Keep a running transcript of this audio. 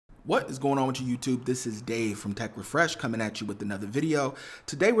What is going on with you, YouTube? This is Dave from Tech Refresh coming at you with another video.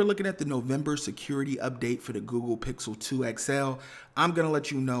 Today we're looking at the November security update for the Google Pixel 2 XL. I'm going to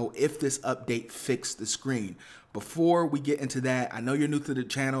let you know if this update fixed the screen. Before we get into that, I know you're new to the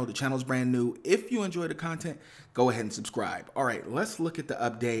channel's brand new. If you enjoy the content, go ahead and subscribe. All right, let's look at the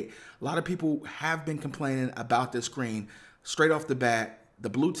update. A lot of people have been complaining about this screen. Straight off the bat, the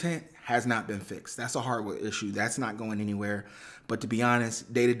blue tint has not been fixed. That's a hardware issue. That's not going anywhere. But to be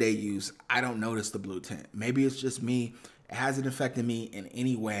honest, day-to-day use, I don't notice the blue tint. Maybe it's just me. It hasn't affected me in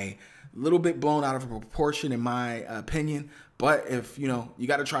any way. A little bit blown out of proportion in my opinion. But if, you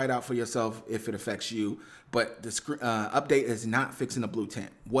got to try it out for yourself if it affects you. But the update is not fixing the blue tint.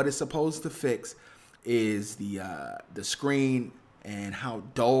 What it's supposed to fix is the screen and how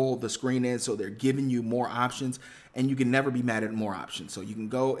dull the screen is. So they're giving you more options, and you can never be mad at more options. So you can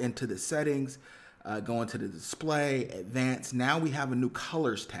go into the settings, go into the display, advanced. Now we have a new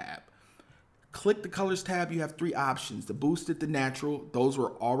colors tab. Click the colors tab. You have three options: the boosted, the natural. Those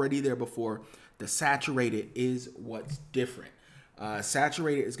were already there before. The saturated is what's different.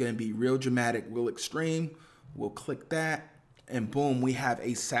 Saturated is going to be real dramatic, real extreme. We'll click that. And boom, we have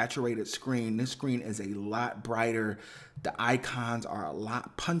a saturated screen. This screen is a lot brighter. The icons are a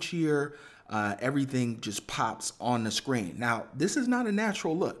lot punchier. Everything just pops on the screen. Now, this is not a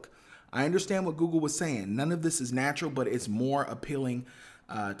natural look. I understand what Google was saying. None of this is natural, but it's more appealing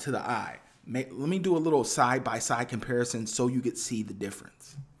to the eye. Let me do a little side-by-side comparison so you could see the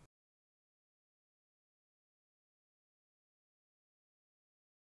difference.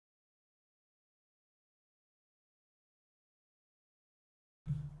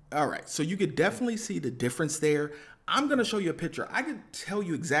 All right, so you could definitely see the difference there. I'm gonna show you a picture. I could tell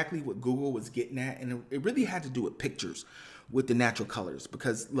you exactly what Google was getting at, and it really had to do with pictures with the natural colors.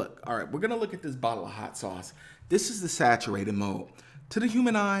 Because look, all right, we're gonna look at this bottle of hot sauce. This is the saturated mode. To the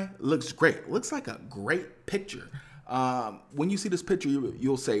human eye, looks great. It looks like a great picture. When you see this picture,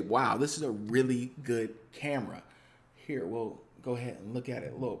 you'll say, wow, this is a really good camera. Here, we'll go ahead and look at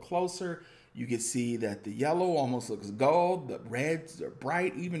it a little closer. You can see that the yellow almost looks gold. The reds are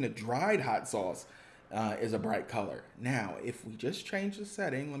bright. Even the dried hot sauce is a bright color. Now, if we just change the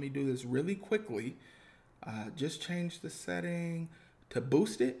setting, let me do this really quickly. Just change the setting to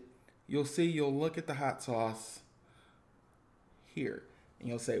boost it. You'll see, you'll look at the hot sauce here, and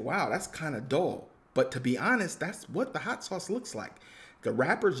you'll say, wow, that's kind of dull. But to be honest, that's what the hot sauce looks like. The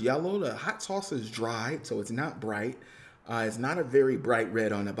wrapper's yellow. The hot sauce is dried, so it's not bright. It's not a very bright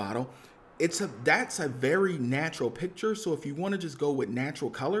red on the bottle. That's a very natural picture. So if you want to just go with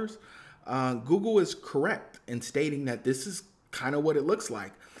natural colors, Google is correct in stating that this is kind of what it looks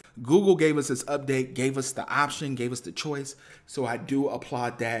like. Google gave us this update, gave us the option, gave us the choice. So I do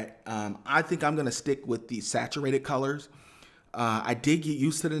applaud that. I think I'm going to stick with the saturated colors. I did get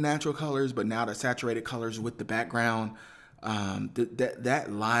used to the natural colors, but now the saturated colors with the background, that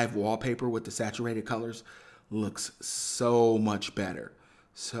live wallpaper with the saturated colors looks so much better.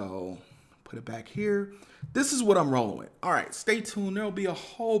 So put it back here. This is what I'm rolling with. All right, stay tuned. There'll be a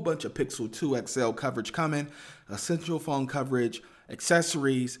whole bunch of Pixel 2 XL coverage coming, essential phone coverage,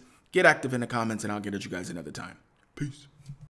 accessories. Get active in the comments, and I'll get at you guys another time. Peace.